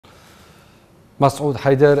مسعود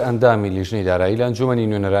حیدر ئەندامی لیژنەی دارایی لە ئەنجومەنی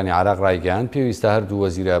نوێنەرانی عراق ڕایگەیاند پێویستە هەردوو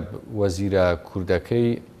وەزیرە کوردەکەی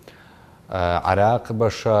عراق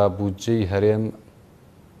بەشە بودجەی هەرێم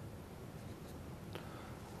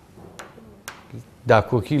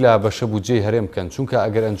داکۆکی لە بەشە بودجەی هەرێم بکەن، چونکە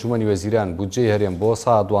ئەگەر ئەنجومەنی وەزیران بودجەی هەرێم بۆ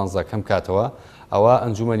ساڵ 12 کەم کاتەوە ئەوە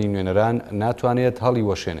ئەنجومەنی نوێنەران ناتوانێت هەڵی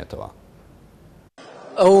وەشێنێتەوە.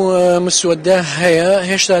 ئەو مسودە هەیە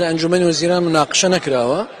هێشتا لە ئەنجومەنی وەزیران مناقشە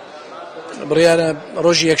نەکراوە، بڕیارە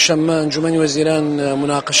ڕۆژی یەکشەممە ئەنجومەنی وەزیران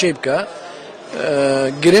مناقشەی بکە.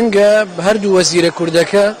 گرنگە هەردوو وەزیرە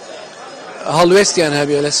کوردەکە هەڵوێستیان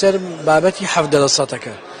هەبێ لەسەر بابەتی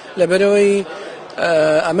 17%ەکە، لەبەرەوەی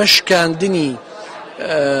ئەمە شکاندنی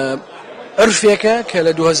عرفێکە کە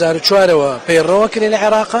لە 2004ەوە پەیڕەوە کرێ لە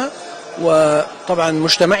عێراقا و طبعا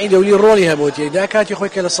مجتمعی دەولی ڕۆڵی هەبوو تێیدا کاتی خۆی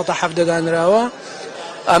کە لە 17 دانراوە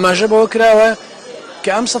ئاماژە بەوە کراوە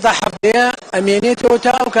کە ئەم 17 ئەمێنێتەوە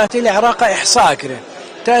تا ئەو کاتێ لە عێراقا ئیحسا کرێ،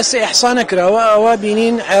 تا ئێستا ئیحسا نەکراوە. ئەوە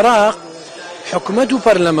بینین عێراق حکومەت و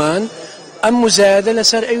پەرلەمان ئەم مزایدە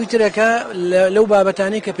لەسەر ئەوی ترەکە لەو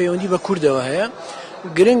بابەتانەی کە پەیوەندی بە کوردەوە هەیە.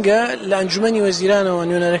 گرنگە لە ئەنجومەنی وەزیرانەوە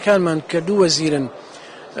نوێنەرەکانمان کە دوو وەزیرن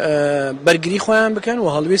بەرگری خۆیان بکەن و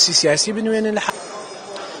هەڵوێستی سیاسی بنوێنن.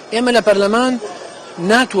 ئێمە لە پەرلەمان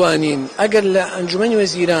ناتوانین ئەگەر لە ئەنجومەنی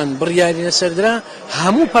وەزیران بڕیاری لەسەردرا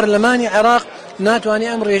هەموو پەرلەمانی عێراق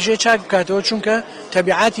ناتوانێت ئەم ڕێژەیە چاک بکاتەوە، چونکە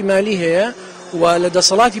تەبیعاتی مالی هەیە و لە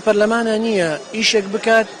دەسەڵاتی پەرلەمانە نییە ئیشێک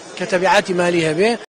بکات کە تەبیعاتی مالی هەبێ.